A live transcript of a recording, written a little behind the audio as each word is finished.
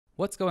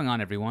What's going on,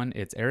 everyone?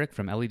 It's Eric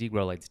from LED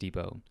Grow Lights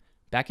Depot.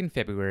 Back in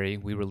February,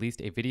 we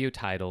released a video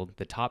titled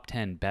The Top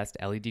 10 Best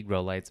LED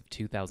Grow Lights of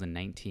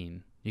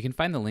 2019. You can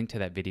find the link to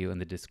that video in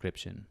the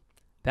description.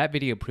 That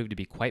video proved to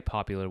be quite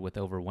popular with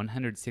over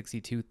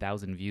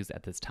 162,000 views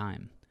at this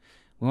time.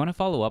 We want to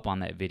follow up on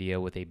that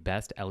video with a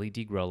Best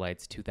LED Grow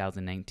Lights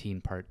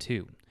 2019 Part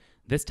 2.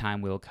 This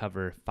time we'll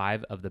cover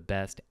 5 of the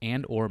best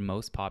and or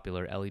most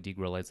popular LED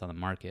grow lights on the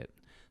market.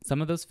 Some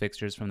of those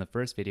fixtures from the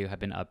first video have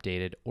been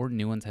updated or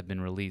new ones have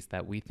been released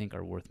that we think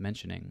are worth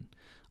mentioning.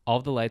 All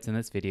of the lights in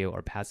this video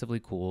are passively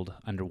cooled,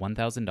 under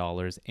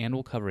 $1,000, and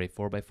will cover a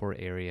 4x4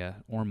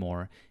 area or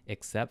more,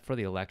 except for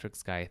the Electric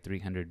Sky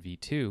 300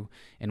 V2,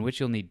 in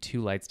which you'll need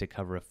 2 lights to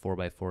cover a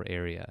 4x4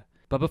 area.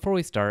 But before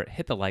we start,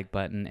 hit the like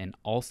button and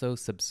also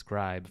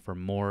subscribe for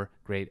more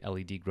great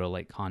LED grow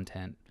light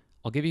content.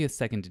 I'll give you a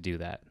second to do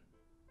that.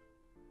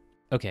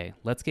 Okay,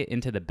 let's get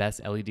into the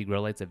best LED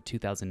grow lights of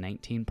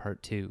 2019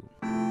 Part 2.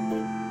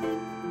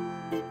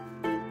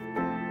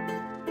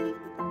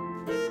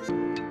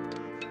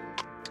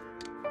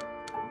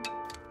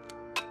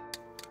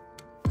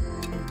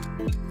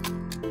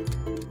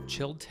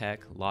 Chilltech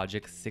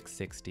Logic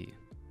 660.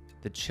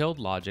 The Chilled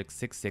Logic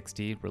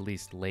 660,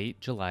 released late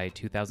July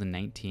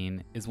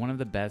 2019, is one of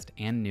the best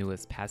and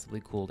newest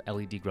passively cooled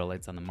LED grow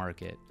lights on the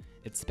market.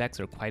 Its specs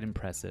are quite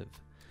impressive.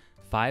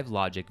 5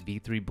 Logic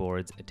V3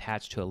 boards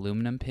attached to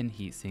aluminum pin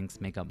heat sinks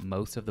make up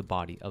most of the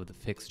body of the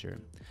fixture.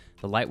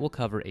 The light will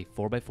cover a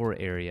 4x4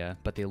 area,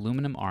 but the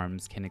aluminum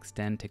arms can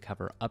extend to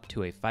cover up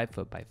to a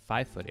 5 by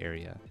 5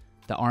 area.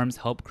 The arms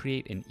help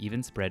create an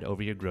even spread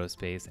over your grow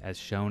space as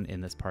shown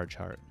in this par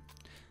chart.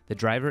 The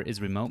driver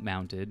is remote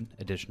mounted,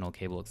 additional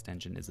cable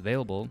extension is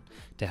available,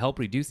 to help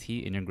reduce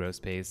heat in your grow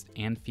space,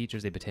 and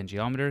features a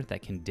potentiometer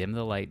that can dim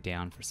the light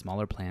down for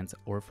smaller plants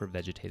or for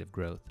vegetative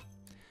growth.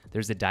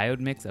 There's a diode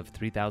mix of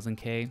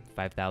 3000K,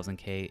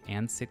 5000K,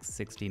 and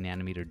 660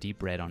 nanometer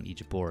deep red on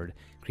each board,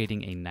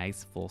 creating a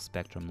nice full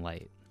spectrum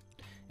light.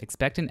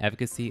 Expect an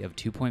efficacy of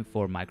 2.4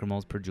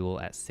 micromoles per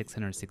joule at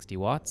 660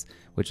 watts,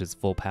 which is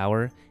full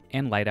power,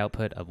 and light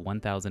output of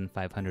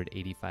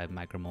 1585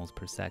 micromoles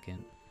per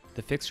second.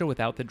 The fixture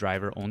without the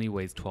driver only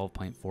weighs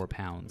 12.4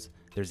 pounds.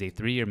 There's a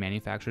 3-year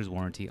manufacturer's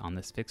warranty on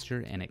this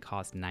fixture and it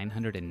costs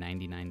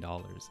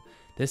 $999.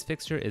 This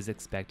fixture is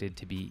expected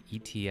to be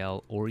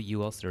ETL or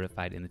UL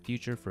certified in the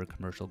future for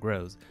commercial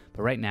grows,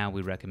 but right now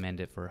we recommend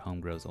it for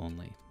home grows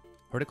only.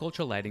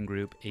 Horticultural Lighting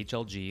Group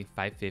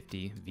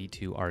HLG550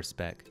 V2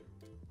 R-Spec.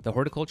 The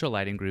Horticultural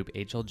Lighting Group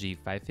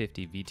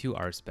HLG550 V2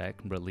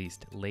 R-Spec,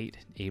 released late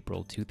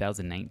April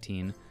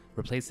 2019,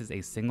 replaces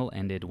a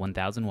single-ended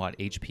 1000 watt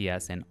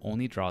HPS and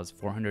only draws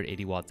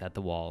 480 watts at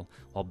the wall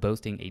while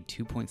boasting a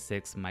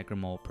 2.6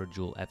 micromole per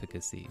joule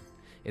efficacy.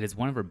 It is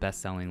one of our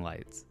best-selling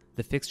lights.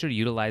 The fixture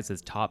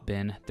utilizes top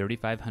bin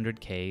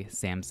 3500K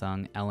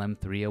Samsung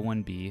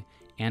LM301B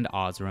and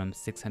Osram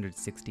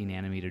 660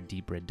 nanometer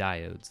deep red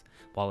diodes,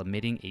 while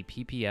emitting a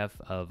ppf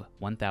of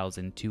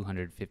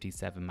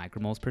 1257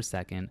 micromoles per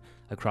second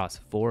across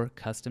 4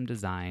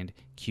 custom-designed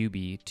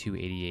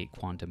QB288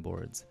 quantum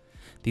boards.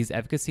 These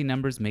efficacy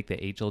numbers make the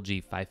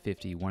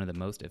HLG550 one of the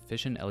most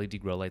efficient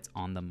LED grow lights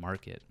on the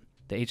market.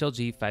 The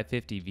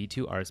HLG550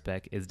 V2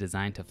 R-Spec is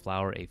designed to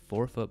flower a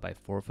 4 foot by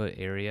 4 foot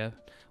area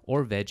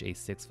or veg a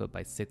 6 foot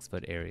by 6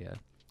 foot area.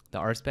 The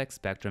R-Spec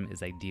spectrum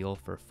is ideal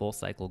for full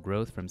cycle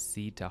growth from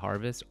seed to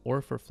harvest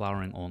or for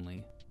flowering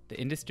only. The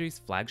industry's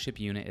flagship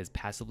unit is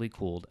passively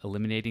cooled,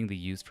 eliminating the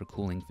use for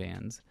cooling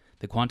fans.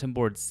 The quantum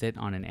boards sit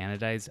on an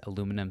anodized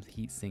aluminum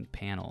heatsink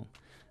panel.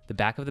 The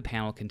back of the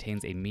panel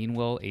contains a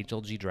Meanwell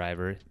HLG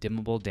driver,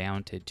 dimmable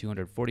down to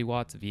 240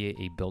 watts via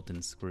a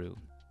built-in screw.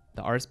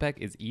 The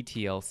R-Spec is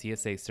ETL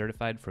CSA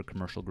certified for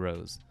commercial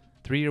grows.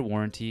 3-year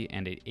warranty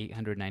and a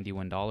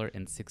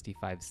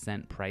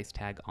 $891.65 price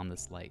tag on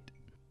this light.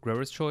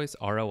 Grower's Choice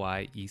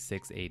ROIE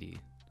E680.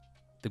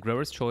 The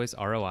Grower's Choice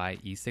ROIE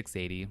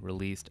E680,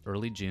 released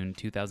early June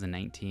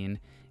 2019,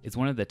 is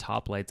one of the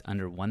top lights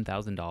under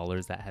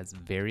 $1,000 that has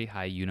very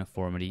high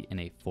uniformity in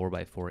a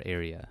 4x4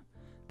 area.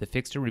 The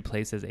fixture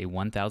replaces a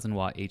 1000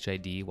 watt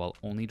HID while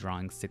only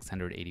drawing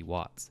 680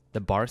 watts.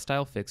 The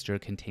bar-style fixture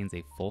contains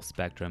a full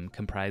spectrum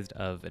comprised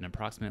of an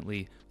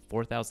approximately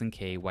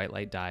 4000K white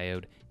light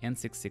diode and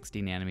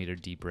 660 nanometer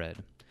deep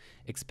red.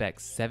 Expect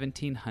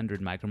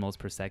 1700 micromoles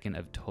per second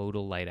of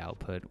total light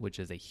output, which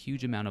is a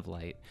huge amount of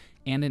light,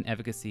 and an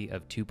efficacy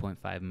of 2.5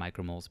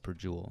 micromoles per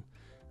joule.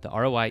 The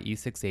ROIE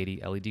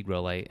E680 LED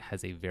grow light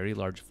has a very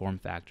large form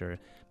factor,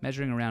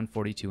 measuring around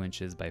 42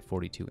 inches by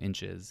 42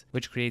 inches,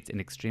 which creates an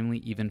extremely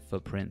even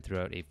footprint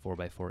throughout a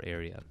 4x4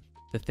 area.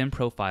 The thin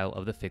profile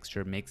of the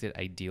fixture makes it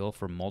ideal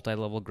for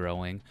multi-level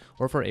growing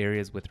or for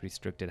areas with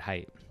restricted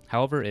height.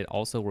 However, it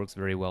also works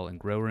very well in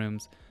grow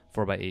rooms,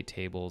 4x8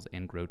 tables,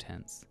 and grow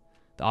tents.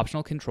 The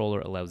optional controller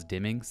allows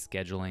dimming,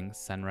 scheduling,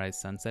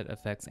 sunrise-sunset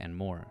effects, and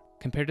more.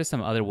 Compared to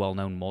some other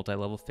well-known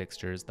multi-level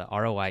fixtures, the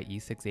ROIE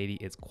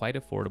E680 is quite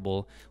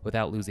affordable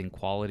without losing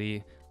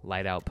quality,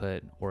 light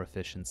output, or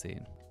efficiency.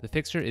 The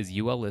fixture is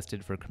UL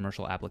listed for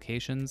commercial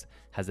applications,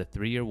 has a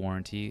 3-year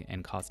warranty,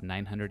 and costs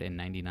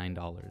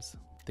 $999.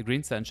 The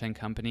Green Sunshine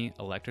Company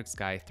Electric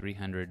Sky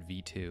 300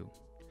 V2.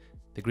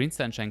 The Green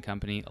Sunshine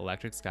Company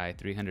Electric Sky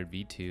 300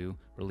 V2,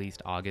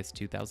 released August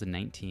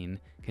 2019,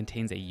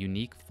 contains a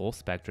unique full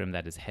spectrum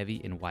that is heavy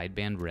in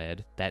wideband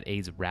red that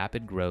aids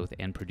rapid growth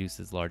and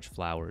produces large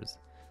flowers.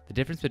 The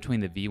difference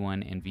between the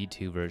V1 and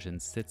V2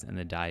 versions sits in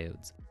the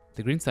diodes.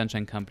 The Green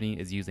Sunshine Company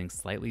is using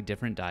slightly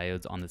different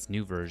diodes on this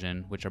new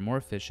version, which are more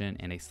efficient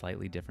and a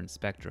slightly different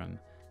spectrum.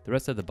 The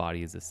rest of the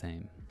body is the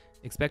same.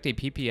 Expect a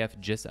ppf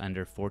just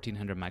under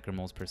 1400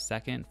 micromoles per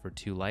second for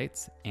 2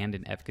 lights and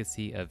an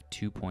efficacy of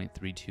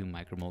 2.32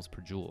 micromoles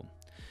per joule.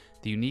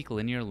 The unique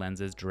linear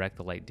lenses direct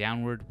the light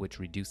downward, which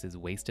reduces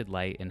wasted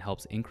light and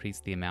helps increase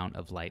the amount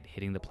of light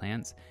hitting the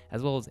plants,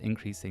 as well as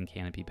increasing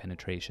canopy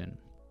penetration.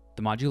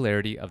 The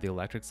modularity of the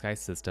Electric Sky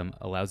system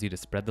allows you to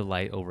spread the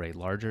light over a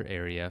larger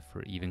area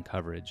for even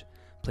coverage.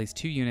 Place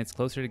 2 units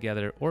closer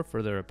together or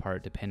further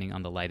apart depending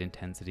on the light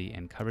intensity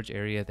and coverage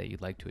area that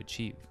you'd like to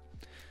achieve.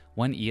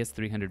 One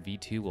ES300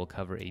 V2 will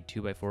cover a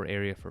 2x4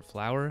 area for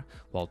flower,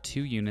 while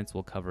 2 units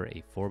will cover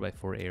a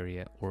 4x4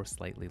 area or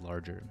slightly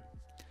larger.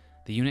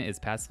 The unit is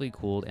passively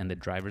cooled and the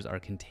drivers are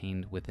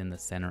contained within the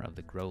center of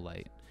the grow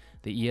light.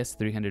 The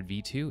ES300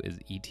 V2 is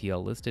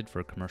ETL listed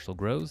for commercial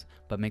grows,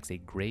 but makes a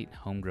great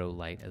home grow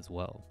light as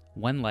well.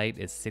 One light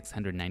is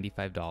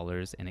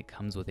 $695 and it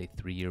comes with a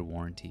 3-year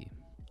warranty.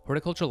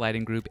 Horticultural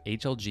Lighting Group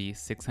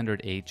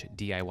HLG550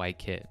 DIY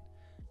Kit.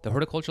 The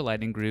Horticultural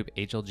Lighting Group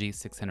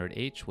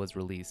HLG550 was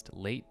released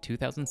late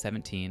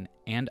 2017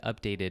 and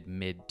updated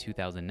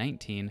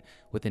mid-2019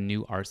 with the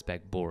new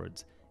R-Spec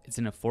boards. It's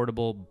an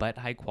affordable but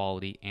high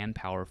quality and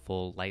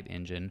powerful light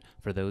engine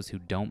for those who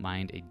don't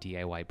mind a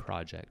DIY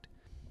project.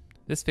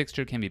 This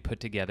fixture can be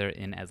put together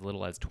in as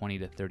little as 20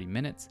 to 30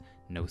 minutes,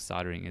 no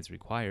soldering is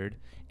required,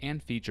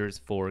 and features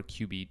 4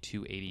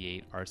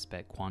 QB288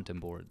 R-Spec quantum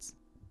boards.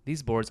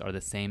 These boards are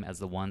the same as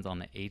the ones on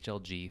the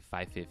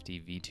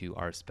HLG550 V2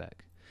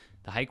 R-Spec.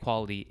 The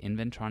high-quality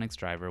Inventronics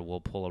driver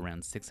will pull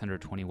around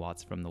 620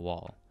 watts from the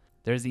wall.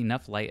 There is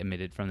enough light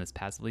emitted from this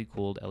passively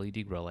cooled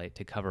LED grow light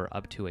to cover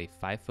up to a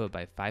 5 foot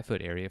by 5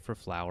 foot area for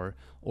flower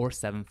or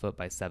 7 foot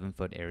by 7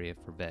 foot area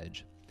for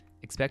veg.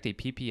 Expect a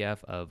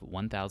ppf of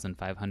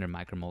 1,500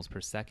 micromoles per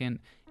second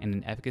and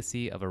an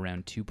efficacy of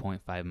around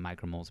 2.5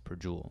 micromoles per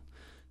joule.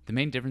 The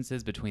main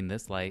differences between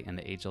this light and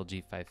the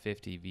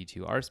HLG550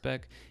 V2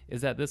 R-Spec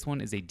is that this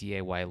one is a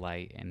DIY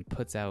light and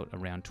puts out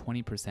around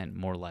 20%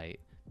 more light,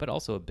 but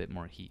also a bit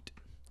more heat.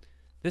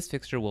 This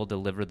fixture will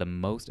deliver the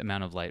most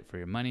amount of light for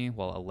your money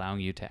while allowing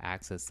you to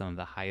access some of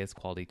the highest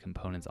quality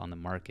components on the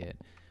market.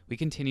 We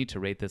continue to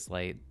rate this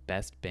light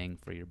best bang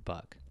for your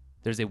buck.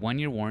 There's a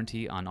 1-year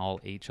warranty on all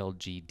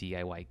HLG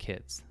DIY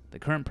kits. The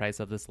current price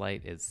of this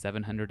light is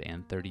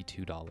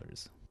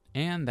 $732.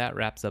 And that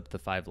wraps up the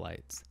 5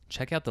 lights.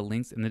 Check out the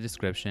links in the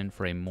description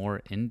for a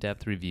more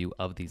in-depth review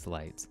of these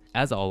lights.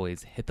 As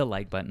always, hit the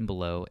like button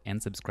below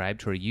and subscribe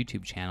to our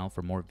YouTube channel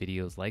for more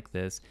videos like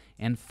this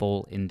and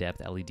full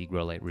in-depth LED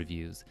grow light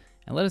reviews.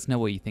 And let us know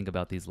what you think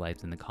about these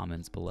lights in the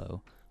comments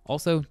below.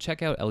 Also,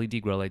 check out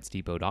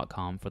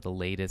ledgrowlightsdepot.com for the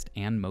latest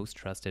and most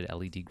trusted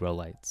LED grow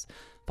lights.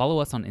 Follow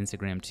us on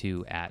Instagram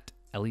too at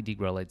LED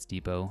Grow Lights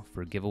Depot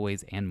for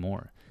giveaways and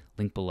more.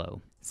 Link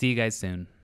below. See you guys soon.